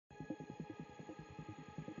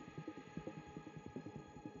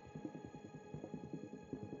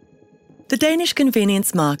The Danish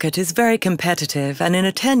convenience market is very competitive, and in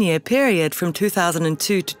a 10-year period from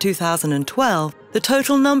 2002 to 2012, the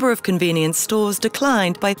total number of convenience stores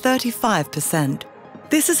declined by 35%.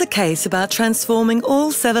 This is a case about transforming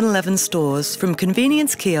all 7-Eleven stores from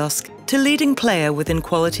convenience kiosk to leading player within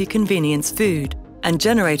quality convenience food, and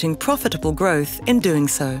generating profitable growth in doing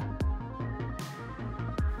so.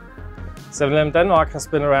 7-Eleven Denmark has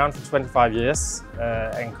been around for 25 years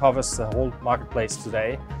and covers the whole marketplace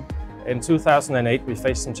today. In 2008 we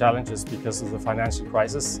faced some challenges because of the financial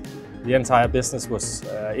crisis. The entire business was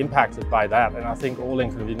impacted by that, and I think all in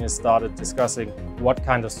convenience started discussing what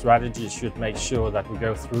kind of strategy should make sure that we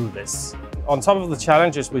go through this. On top of the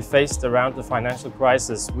challenges we faced around the financial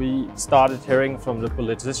crisis, we started hearing from the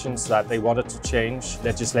politicians that they wanted to change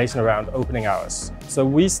legislation around opening hours. So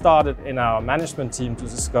we started in our management team to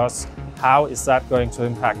discuss how is that going to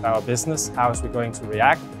impact our business, how is we going to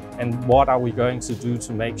react, and what are we going to do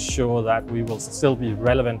to make sure that we will still be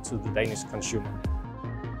relevant to the Danish consumer.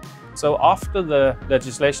 So after the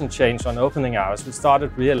legislation change on opening hours, we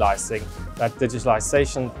started realizing that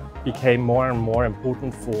digitalization became more and more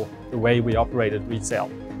important for the way we operated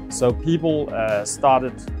retail. So people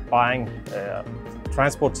started buying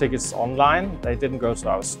transport tickets online. They didn't go to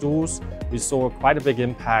our stores. We saw quite a big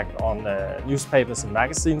impact on newspapers and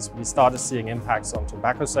magazines. We started seeing impacts on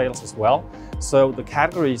tobacco sales as well. So the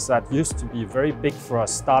categories that used to be very big for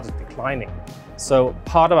us started declining. So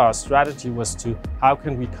part of our strategy was to how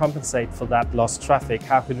can we compensate for that lost traffic?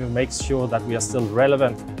 How can we make sure that we are still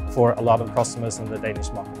relevant for a lot of customers in the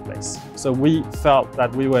Danish marketplace? So we felt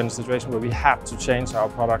that we were in a situation where we had to change our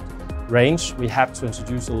product range. We had to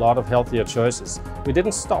introduce a lot of healthier choices. We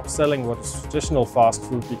didn't stop selling what is traditional fast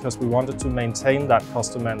food because we wanted to maintain that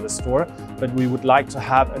customer in the store, but we would like to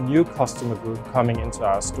have a new customer group coming into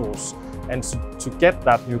our stores. And to get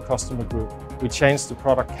that new customer group, we changed the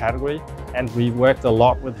product category and we worked a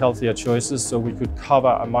lot with healthier choices so we could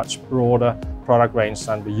cover a much broader product range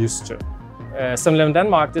than we used to. 7-Eleven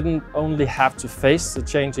Denmark didn't only have to face the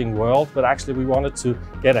changing world, but actually we wanted to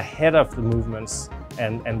get ahead of the movements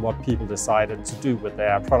and what people decided to do with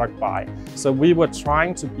their product buy. So we were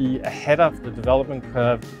trying to be ahead of the development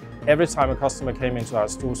curve. Every time a customer came into our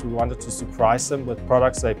stores, we wanted to surprise them with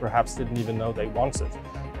products they perhaps didn't even know they wanted.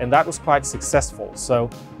 And that was quite successful. So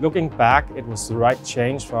looking back, it was the right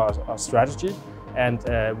change for our strategy. And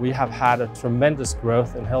we have had a tremendous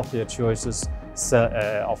growth in healthier choices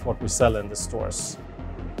of what we sell in the stores.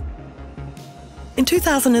 In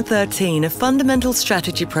 2013, a fundamental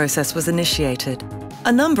strategy process was initiated.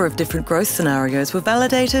 A number of different growth scenarios were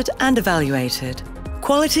validated and evaluated.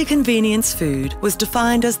 Quality convenience food was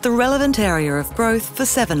defined as the relevant area of growth for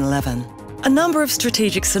 7-Eleven. A number of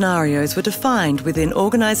strategic scenarios were defined within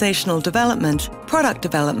organizational development, product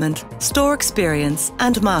development, store experience,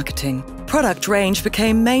 and marketing. Product range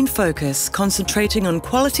became main focus, concentrating on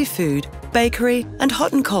quality food, bakery, and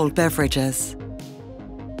hot and cold beverages.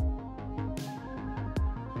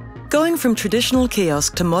 Going from traditional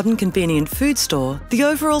kiosk to modern convenient food store, the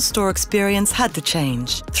overall store experience had to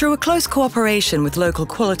change. Through a close cooperation with local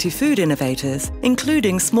quality food innovators,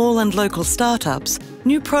 including small and local startups,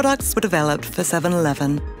 new products were developed for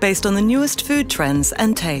 7-Eleven based on the newest food trends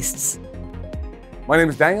and tastes. My name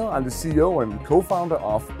is Daniel. I'm the CEO and co-founder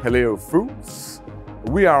of Paleo Foods.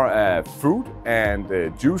 We are a fruit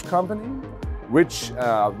and juice company, which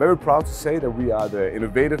are very proud to say that we are the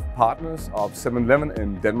innovative partners of 7-Eleven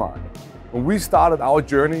in Denmark. When we started our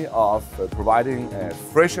journey of providing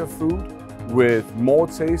fresher food with more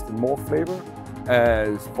taste and more flavor,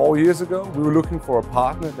 4 years ago, we were looking for a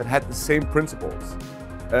partner that had the same principles.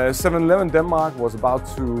 7-Eleven Denmark was about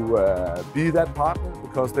to be that partner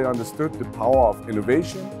because they understood the power of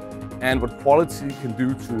innovation and what quality can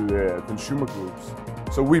do to the consumer groups.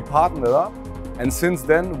 So we partnered up, and since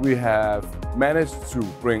then we have managed to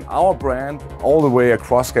bring our brand all the way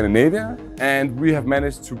across Scandinavia, and we have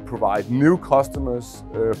managed to provide new customers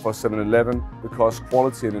for 7-Eleven because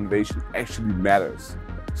quality and innovation actually matters.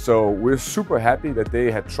 So we're super happy that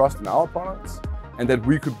they had trust in our products and that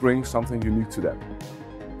we could bring something unique to them.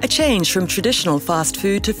 A change from traditional fast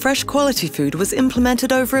food to fresh quality food was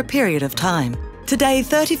implemented over a period of time. Today,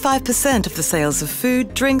 35% of the sales of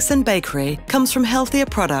food, drinks and bakery comes from healthier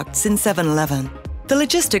products in 7-Eleven. The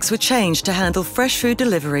logistics were changed to handle fresh food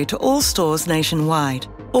delivery to all stores nationwide.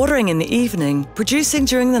 Ordering in the evening, producing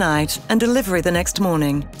during the night and delivery the next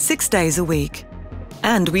morning, 6 days a week.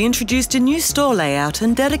 And we introduced a new store layout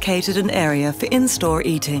and dedicated an area for in-store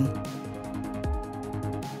eating.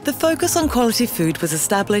 The focus on quality food was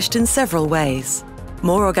established in several ways.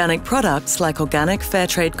 More organic products like organic fair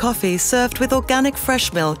trade coffee served with organic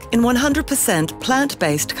fresh milk in 100%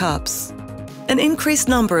 plant-based cups. an increased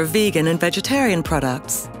number of vegan and vegetarian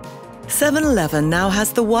products. 7-Eleven now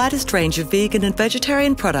has the widest range of vegan and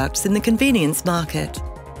vegetarian products in the convenience market.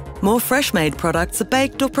 More fresh-made products are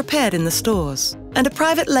baked or prepared in the stores, and a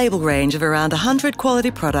private label range of around 100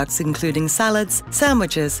 quality products including salads,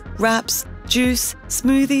 sandwiches, wraps, juice,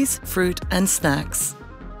 smoothies, fruit and snacks.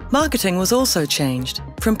 Marketing was also changed,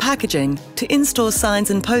 from packaging to in-store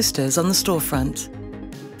signs and posters on the storefront.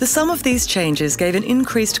 The sum of these changes gave an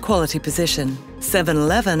increased quality position.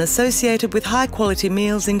 7-Eleven associated with high-quality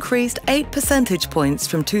meals increased 8 percentage points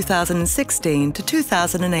from 2016 to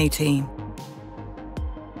 2018.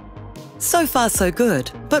 So far so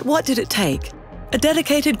good, but what did it take? A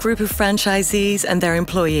dedicated group of franchisees and their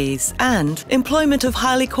employees, and employment of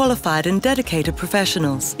highly qualified and dedicated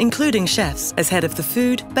professionals, including chefs, as head of the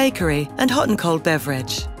food, bakery and hot and cold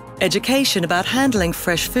beverage. Education about handling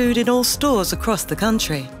fresh food in all stores across the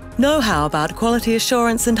country. Know-how about quality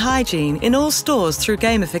assurance and hygiene in all stores through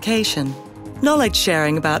gamification. Knowledge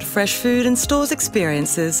sharing about fresh food and stores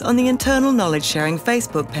experiences on the internal knowledge sharing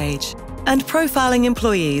Facebook page. And profiling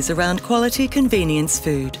employees around quality convenience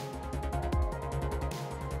food.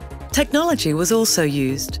 Technology was also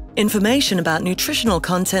used. Information about nutritional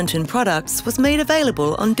content in products was made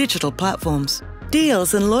available on digital platforms.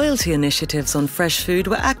 Deals and loyalty initiatives on fresh food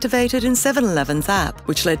were activated in 7-Eleven's app,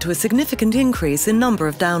 which led to a significant increase in number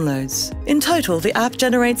of downloads. In total, the app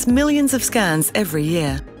generates millions of scans every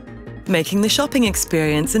year, making the shopping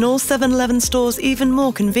experience in all 7-Eleven stores even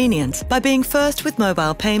more convenient by being first with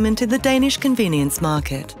mobile payment in the Danish convenience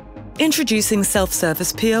market. Introducing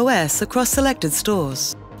self-service POS across selected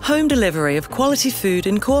stores. Home delivery of quality food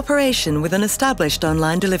in cooperation with an established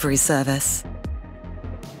online delivery service.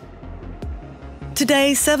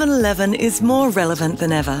 Today, 7-Eleven is more relevant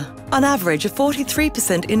than ever. On average, a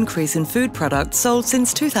 43% increase in food products sold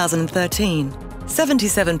since 2013.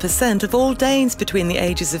 77% of all Danes between the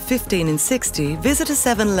ages of 15 and 60 visit a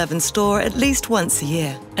 7-Eleven store at least once a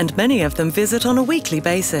year, and many of them visit on a weekly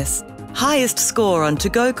basis. Highest score on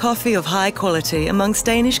to-go coffee of high quality amongst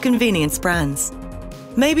Danish convenience brands.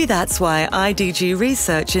 Maybe that's why IDG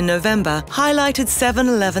Research in November highlighted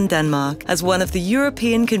 7-Eleven Denmark as one of the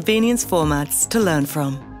European convenience formats to learn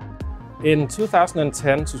from. In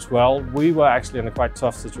 2010 to 12, we were actually in a quite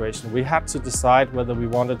tough situation. We had to decide whether we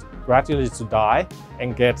wanted gradually to die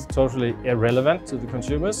and get totally irrelevant to the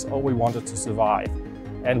consumers, or we wanted to survive.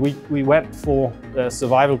 And we went for the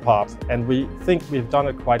survival part, and we think we've done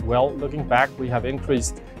it quite well. Looking back, we have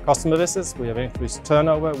increased customer visits, we have increased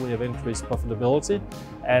turnover, we have increased profitability,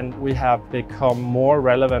 and we have become more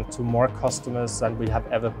relevant to more customers than we have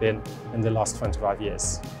ever been in the last 25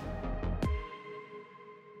 years.